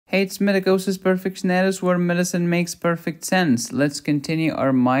Hey, it's Medicosis Perfectionalis, where medicine makes perfect sense. Let's continue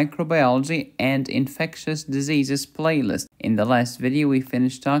our microbiology and infectious diseases playlist. In the last video, we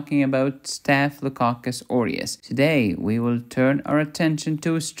finished talking about Staphylococcus aureus. Today, we will turn our attention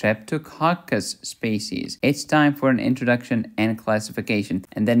to Streptococcus species. It's time for an introduction and classification.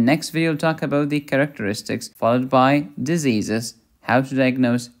 And then next video, we'll talk about the characteristics, followed by diseases, how to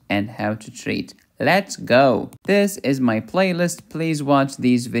diagnose, and how to treat. Let's go! This is my playlist. Please watch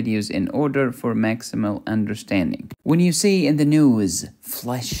these videos in order for maximal understanding. When you see in the news,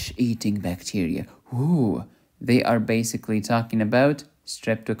 flesh-eating bacteria, they are basically talking about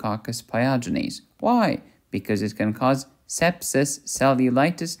Streptococcus pyogenes. Why? Because it can cause sepsis,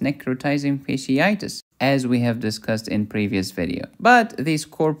 cellulitis, necrotizing fasciitis, as we have discussed in previous video. But these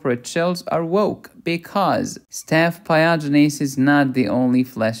corporate chills are woke because Staph pyogenes is not the only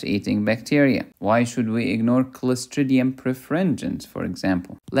flesh-eating bacteria. Why should we ignore Clostridium perfringens, for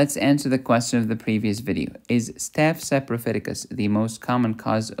example? Let's answer the question of the previous video. Is Staph saprophyticus the most common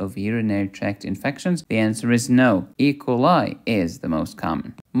cause of urinary tract infections? The answer is no. E. coli is the most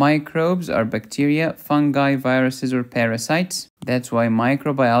common. Microbes are bacteria, fungi, viruses, or parasites. That's why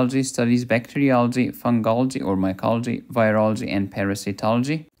microbiology studies bacteriology, fungology or mycology, virology, and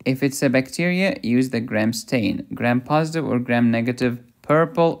parasitology. If it's a bacteria, use the gram stain. Gram-positive or gram-negative,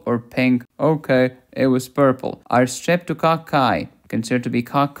 purple or pink. Okay, it was purple. Are streptococci considered to be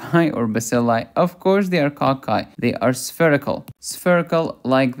cocci or bacilli? Of course they are cocci. They are spherical. Spherical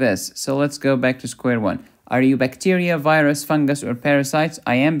like this. So let's go back to square one. Are you bacteria, virus, fungus, or parasites?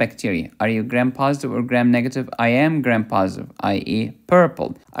 I am bacteria. Are you gram-positive or gram-negative? I am gram-positive, i.e.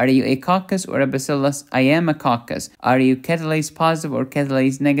 purple. Are you a coccus or a bacillus? I am a coccus. Are you catalase positive or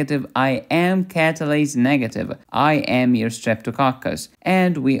catalase negative? I am catalase negative. I am your streptococcus.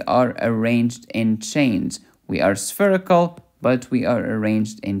 And we are arranged in chains. We are spherical, but we are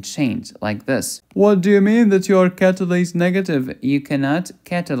arranged in chains like this. What do you mean that you are catalase negative? You cannot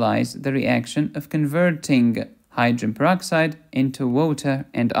catalyze the reaction of converting hydrogen peroxide into water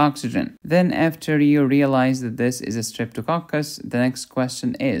and oxygen. Then after you realize that this is a streptococcus, the next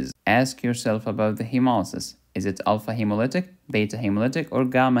question is, ask yourself about the hemolysis. Is it alpha hemolytic, beta hemolytic, or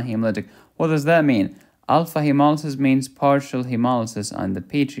gamma hemolytic? What does that mean? Alpha hemolysis means partial hemolysis on the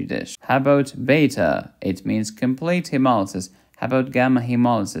petri dish. How about beta? It means complete hemolysis. How about gamma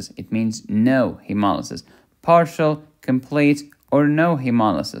hemolysis? It means no hemolysis. Partial, complete, or no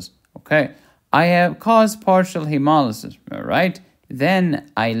hemolysis. Okay, I have caused partial hemolysis, alright? Then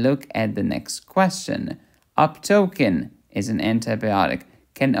I look at the next question. Uptokin is an antibiotic.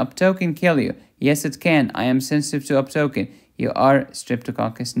 Can uptokin kill you? Yes, it can. I am sensitive to uptokin. You are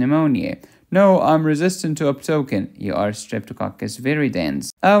Streptococcus pneumoniae. No, I'm resistant to uptokin. You are Streptococcus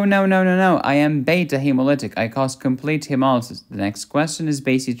viridans. Oh, no. I am beta hemolytic. I cause complete hemolysis. The next question is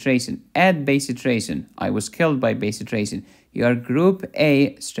basitration. Add basitration. I was killed by basitration. You are group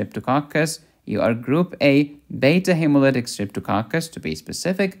A Streptococcus. You are group A beta hemolytic Streptococcus, to be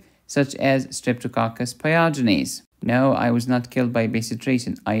specific, such as Streptococcus pyogenes. No, I was not killed by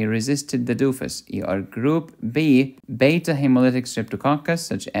basitration. I resisted the doofus. You are group B, beta hemolytic Streptococcus,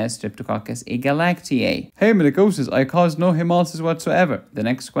 such as Streptococcus agalactiae. Hey, Medicosis, I caused no hemolysis whatsoever. The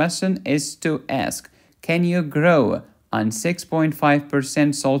next question is to ask, can you grow on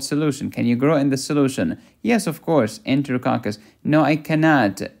 6.5% salt solution? Can you grow in the solution? Yes, of course, Enterococcus. No, I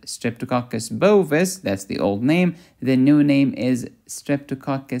cannot. Streptococcus bovis, that's the old name. The new name is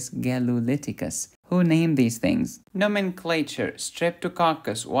Streptococcus galluliticus. Who named these things? Nomenclature.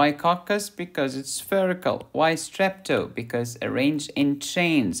 Streptococcus. Why coccus? Because it's spherical. Why strepto? Because arranged in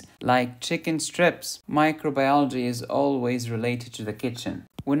chains, like chicken strips. Microbiology is always related to the kitchen.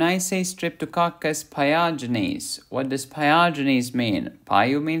 When I say Streptococcus pyogenes, what does pyogenes mean?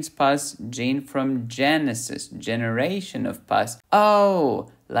 Pyo means pus, gene from Genesis, generation of pus.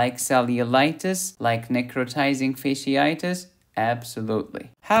 Oh, like cellulitis, like necrotizing fasciitis? Absolutely.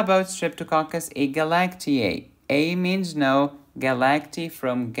 How about Streptococcus agalactiae? A means no, galacti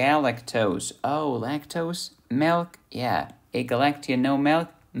from galactose. Oh, lactose? Milk? Yeah. Agalactia, no milk?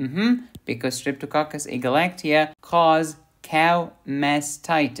 Because Streptococcus agalactiae cause cow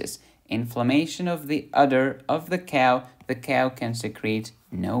mastitis, inflammation of the udder of the cow can secrete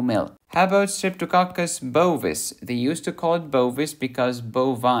no milk. How about Streptococcus bovis? They used to call it bovis because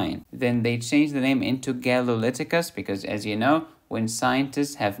bovine. Then they changed the name into galluliticus because, as you know, when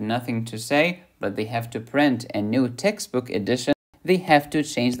scientists have nothing to say, but they have to print a new textbook edition, they have to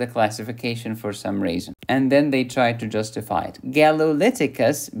change the classification for some reason. And then they try to justify it.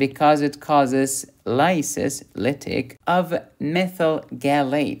 Galluliticus because it causes lytic of methyl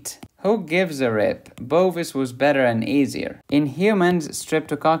gallate. Who gives a rip? Bovis was better and easier. In humans,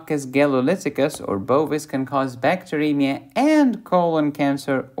 Streptococcus galolyticus or bovis can cause bacteremia and colon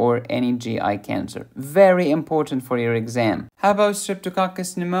cancer or any GI cancer. Very important for your exam. How about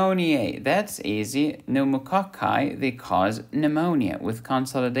Streptococcus pneumoniae? That's easy. Pneumococci, they cause pneumonia with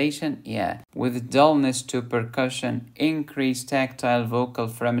consolidation, yeah. With dullness to percussion, increased tactile vocal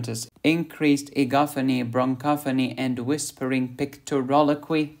fremitus, increased egophony, bronchophony, and whispering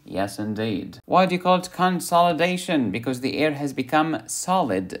picturoloquy, yes indeed. Why do you call it consolidation? Because the air has become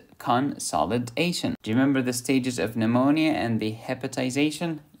solid. Consolidation. Do you remember the stages of pneumonia and the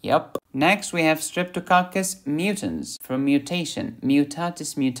hepatization? Yup. Next we have Streptococcus mutans, from mutation,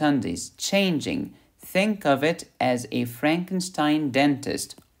 mutatis mutandis, changing. Think of it as a Frankenstein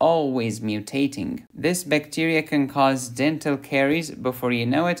dentist, always mutating. This bacteria can cause dental caries. Before you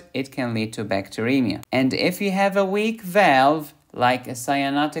know it, it can lead to bacteremia. And if you have a weak valve, like a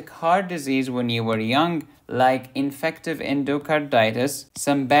cyanotic heart disease when you were young, like infective endocarditis,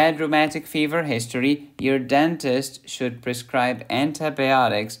 some bad rheumatic fever history, your dentist should prescribe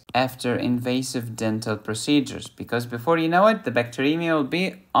antibiotics after invasive dental procedures, because before you know it, the bacteremia will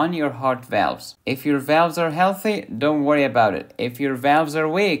be on your heart valves. If your valves are healthy, don't worry about it. If your valves are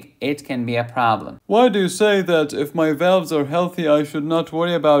weak, it can be a problem. Why do you say that if my valves are healthy, I should not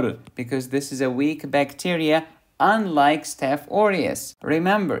worry about it? Because this is a weak bacteria, unlike Staph aureus.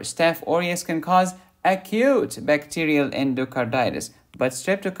 Remember, Staph aureus can cause acute bacterial endocarditis, but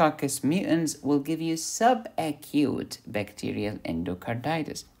Streptococcus mutans will give you subacute bacterial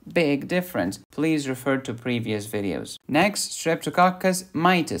endocarditis. Big difference. Please refer to previous videos. Next, Streptococcus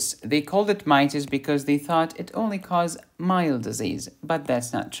mitis. They called it mitis because they thought it only caused mild disease, but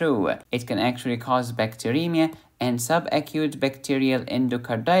that's not true. It can actually cause bacteremia and subacute bacterial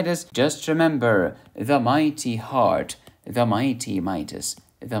endocarditis. Just remember, the mighty heart, the mighty mitis,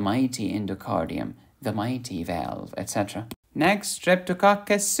 the mighty endocardium, the mighty valve, etc. Next,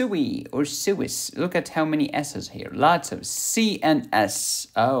 Streptococcus suis or suis. Look at how many S's here. Lots of C and S.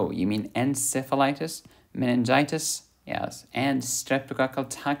 Oh, you mean encephalitis, meningitis? Yes, and streptococcal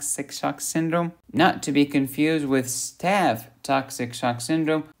toxic shock syndrome. Not to be confused with staph toxic shock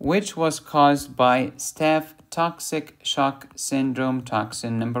syndrome, which was caused by staph toxic shock syndrome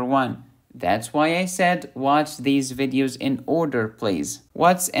toxin number 1. That's why I said watch these videos in order, please.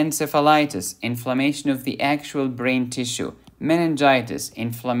 What's encephalitis? Inflammation of the actual brain tissue. Meningitis,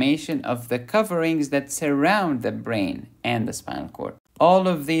 inflammation of the coverings that surround the brain and the spinal cord. All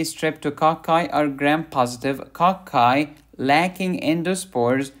of these streptococci are gram-positive cocci lacking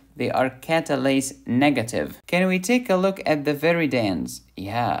endospores. They are catalase negative. Can we take a look at the Viridans?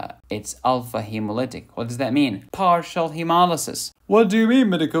 Yeah, it's alpha hemolytic. What does that mean? Partial hemolysis. What do you mean,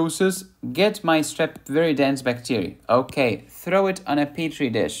 medicosis? Get my strep viridans bacteria. Okay, throw it on a petri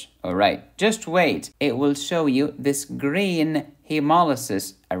dish. Alright, just wait. It will show you this green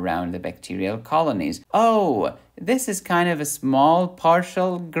hemolysis around the bacterial colonies. Oh, this is kind of a small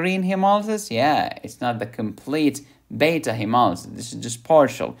partial green hemolysis? Yeah, it's not the complete beta hemolysis. This is just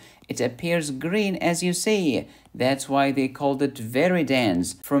partial. It appears green as you see. That's why they called it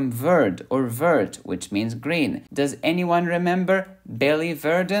Viridans, from verd or vert, which means green. Does anyone remember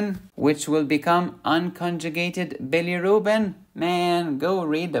biliverdin, which will become unconjugated bilirubin? Man, go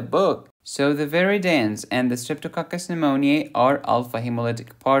read the book. So the Viridans and the Streptococcus pneumoniae are alpha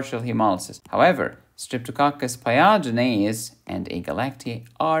hemolytic partial hemolysis. However, Streptococcus pyogenes and agalactiae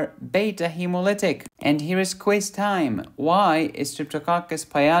are beta hemolytic. And here is quiz time. Why is Streptococcus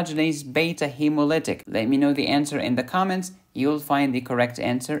pyogenes beta hemolytic? Let me know the answer in the comments. You'll find the correct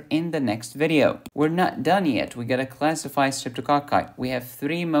answer in the next video. We're not done yet. We gotta classify Streptococci. We have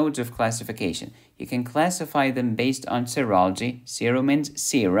 3 modes of classification. You can classify them based on serology. Sero means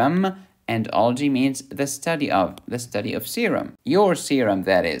serum, and ology means the study of serum. Your serum,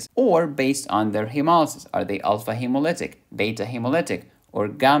 that is. Or based on their hemolysis. Are they alpha hemolytic, beta hemolytic, or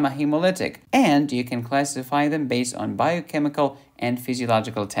gamma hemolytic? And you can classify them based on biochemical and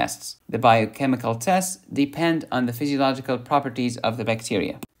physiological tests. The biochemical tests depend on the physiological properties of the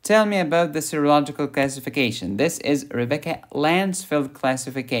bacteria. Tell me about the serological classification. This is Rebecca Lansfield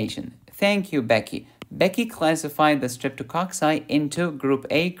classification. Thank you, Becky. Becky classified the streptococci into Group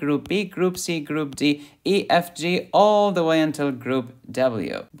A, Group B, Group C, Group D, E, F, G, all the way until Group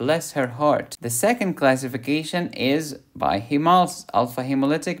W. Bless her heart. The second classification is by hemolysis, alpha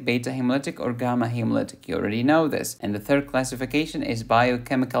hemolytic, beta hemolytic, or gamma hemolytic. You already know this. And the third classification is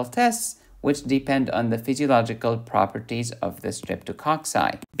biochemical tests, which depend on the physiological properties of the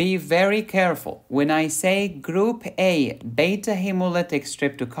streptococci. Be very careful. When I say group A, beta hemolytic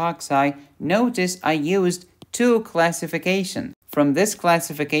streptococci, notice I used two classifications. From these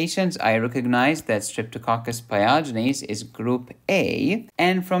classifications, I recognize that Streptococcus pyogenes is group A,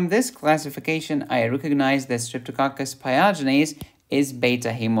 and from this classification, I recognize that Streptococcus pyogenes is beta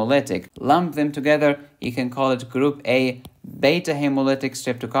hemolytic. Lump them together, you can call it group A, beta hemolytic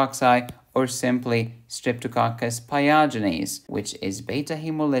streptococci, or simply Streptococcus pyogenes, which is beta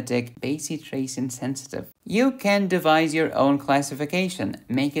hemolytic, bacitracin sensitive. You can devise your own classification.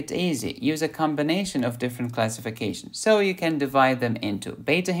 Make it easy. Use a combination of different classifications. So you can divide them into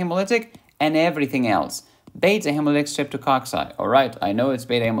beta hemolytic and everything else. Beta hemolytic streptococci. All right, I know it's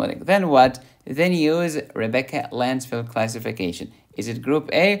beta hemolytic. Then what? Then use Rebecca Lansfield classification. Is it group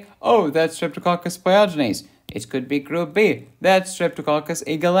A? Oh, that's Streptococcus pyogenes. It could be group B. That's Streptococcus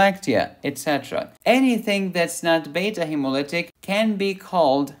agalactia, etc. Anything that's not beta hemolytic can be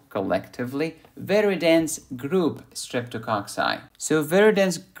called collectively Viridans Group Streptococci. So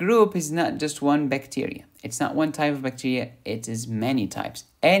Viridans Group is not just one bacteria. It's not one type of bacteria. It is many types.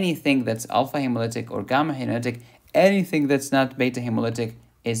 Anything that's alpha hemolytic or gamma hemolytic, anything that's not beta hemolytic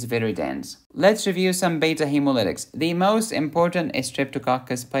is Viridans. Let's review some beta hemolytics. The most important is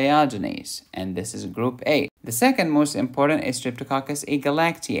Streptococcus pyogenes, and this is group A. The second most important is Streptococcus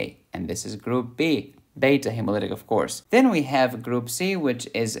agalactiae, and this is group B, beta hemolytic of course. Then we have group C, which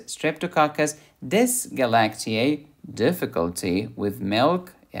is Streptococcus dysgalactiae, difficulty with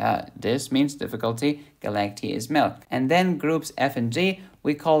milk. Yeah, this means difficulty, galactia is milk. And then groups F and G,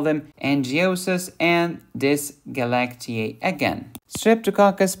 we call them angiosus and dysgalactiae again.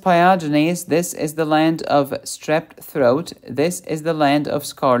 Streptococcus pyogenes, this is the land of strep throat. This is the land of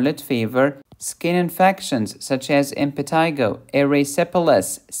scarlet fever. Skin infections such as impetigo,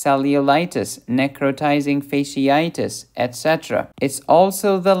 erysipelas, cellulitis, necrotizing fasciitis, etc. It's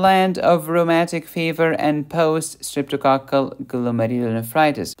also the land of rheumatic fever and post-streptococcal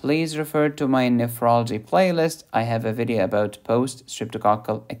glomerulonephritis. Please refer to my nephrology playlist. I have a video about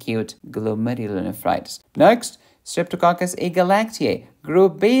post-streptococcal acute glomerulonephritis. Next, Streptococcus agalactiae.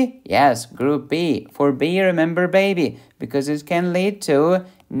 Group B? Yes, group B. For B, remember baby, because it can lead to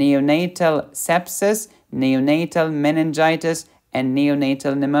neonatal sepsis, neonatal meningitis, and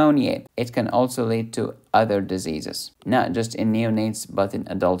neonatal pneumonia. It can also lead to other diseases, not just in neonates, but in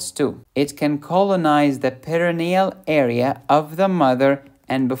adults too. It can colonize the perineal area of the mother,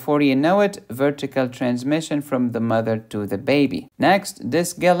 and before you know it, vertical transmission from the mother to the baby. Next,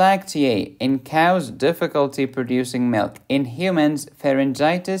 dysgalactiae. In cows, difficulty producing milk. In humans,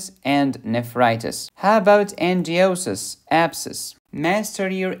 pharyngitis and nephritis. How about angiosus, abscess? Master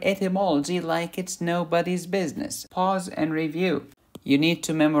your etymology like it's nobody's business. Pause and review. You need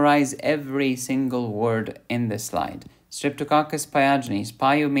to memorize every single word in the slide. Streptococcus pyogenes.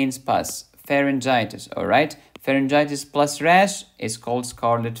 Pyo means pus. Pharyngitis, alright? Pharyngitis plus rash is called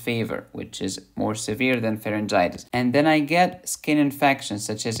scarlet fever, which is more severe than pharyngitis. And then I get skin infections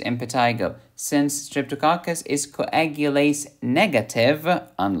such as impetigo. Since Streptococcus is coagulase negative,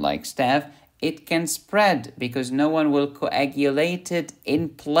 unlike staph, it can spread because no one will coagulate it in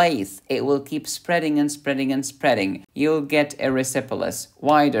place. It will keep spreading and spreading and spreading. You'll get erysipelas,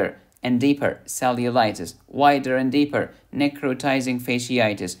 wider and deeper, cellulitis, wider and deeper, necrotizing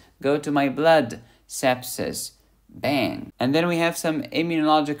fasciitis. Go to my blood. Sepsis, bang. And then we have some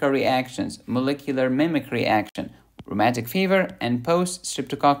immunological reactions, molecular mimic reaction, rheumatic fever, and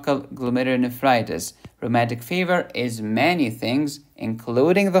post-streptococcal glomerulonephritis. Rheumatic fever is many things,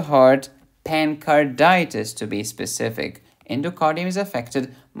 including the heart, pancarditis to be specific. Endocardium is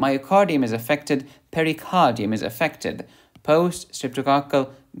affected, myocardium is affected, pericardium is affected.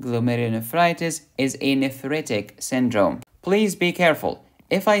 Post-streptococcal glomerulonephritis is a nephritic syndrome. Please be careful.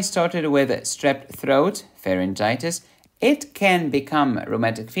 If I started with strep throat, pharyngitis, it can become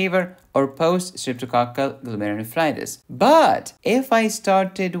rheumatic fever or post-streptococcal glomerulonephritis. But if I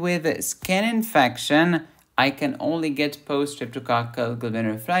started with skin infection, I can only get post-streptococcal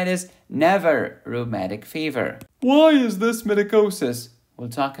glomerulonephritis, never rheumatic fever. Why is this medicosis? We'll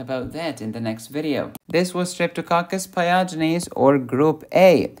talk about that in the next video. This was Streptococcus pyogenes or group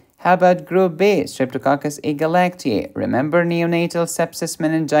A. How about group B, Streptococcus agalactiae? Remember neonatal sepsis,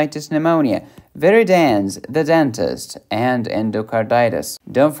 meningitis, pneumonia, Viridans, the dentist, and endocarditis.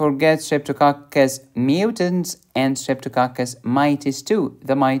 Don't forget Streptococcus mutans and Streptococcus mitis too,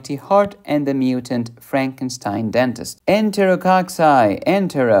 the mighty heart and the mutant Frankenstein dentist. Enterococci,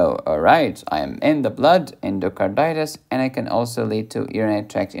 entero, alright, I am in the blood, endocarditis, and it can also lead to urinary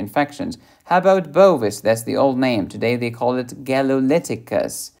tract infections. How about bovis? That's the old name. Today they call it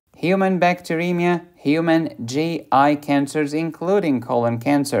Galolyticus. human bacteremia, human GI cancers, including colon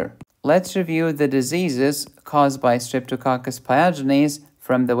cancer. Let's review the diseases caused by Streptococcus pyogenes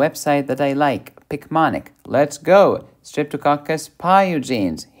from the website that I like, Picmonic. Let's go! Streptococcus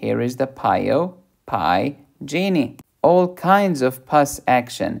pyogenes. Here is the gene. All kinds of pus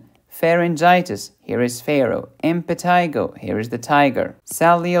action. Pharyngitis. Here is pharaoh. Impetigo. Here is the tiger.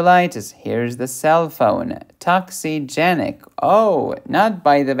 Cellulitis. Here is the cell phone. Toxigenic. Oh, not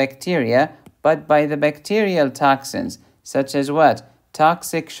by the bacteria, but by the bacterial toxins, such as what?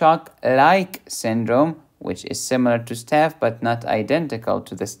 Toxic shock-like syndrome, which is similar to staph but not identical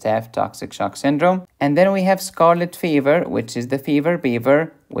to the staph toxic shock syndrome. And then we have scarlet fever, which is the fever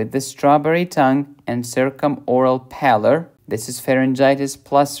beaver with the strawberry tongue and circumoral pallor. This is pharyngitis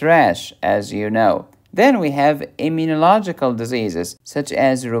plus rash, as you know. Then we have immunological diseases, such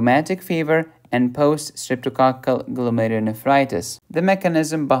as rheumatic fever and post-streptococcal glomerulonephritis. The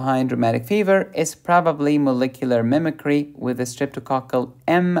mechanism behind rheumatic fever is probably molecular mimicry with the streptococcal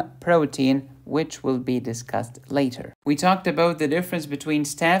M protein, which will be discussed later. We talked about the difference between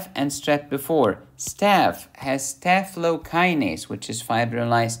staph and strep before. Staph has staphylokinase, which is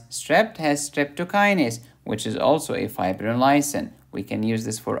fibrinolysin. Strep has streptokinase, which is also a fibrinolysin. We can use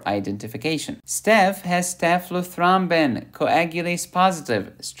this for identification. Staph has staphylothrombin, coagulase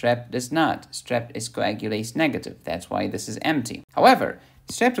positive. Strep does not. Strep is coagulase negative. That's why this is empty. However,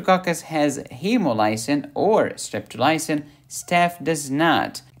 Streptococcus has hemolysin or streptolysin. Staph does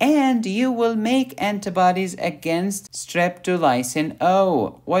not. And you will make antibodies against streptolysin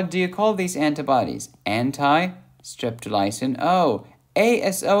O. What do you call these antibodies? Anti-streptolysin O.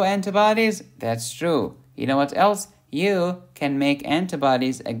 ASO antibodies? That's true. You know what else? You can make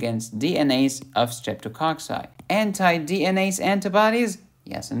antibodies against DNase of streptococci. Anti-DNase antibodies?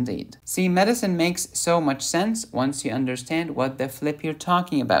 Yes, indeed. See, medicine makes so much sense once you understand what the flip you're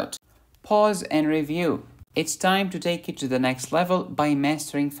talking about. Pause and review. It's time to take you to the next level by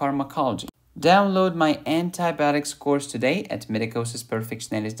mastering pharmacology. Download my antibiotics course today at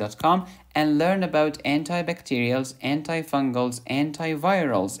medicosisperfectionalis.com and learn about antibacterials, antifungals,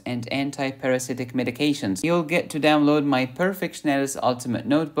 antivirals, and antiparasitic medications. You'll get to download my Perfectionalis Ultimate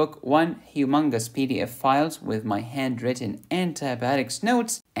Notebook, one humongous PDF files with my handwritten antibiotics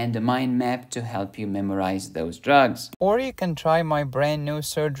notes and a mind map to help you memorize those drugs. Or you can try my brand new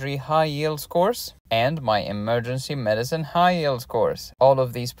surgery high yields course and my emergency medicine high yields course. All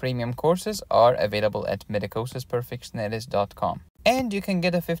of these premium courses are available at medicosisperfectionalis.com. And you can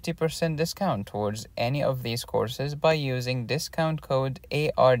get a 50% discount towards any of these courses by using discount code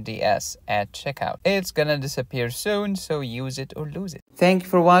ARDS at checkout. It's gonna disappear soon, so use it or lose it. Thank you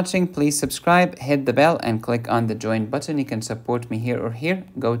for watching. Please subscribe, hit the bell, and click on the join button. You can support me here or here.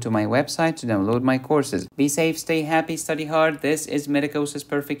 Go to my website to download my courses. Be safe, stay happy, study hard. This is Medicosis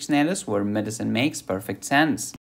Perfectionalis, where medicine makes perfect sense.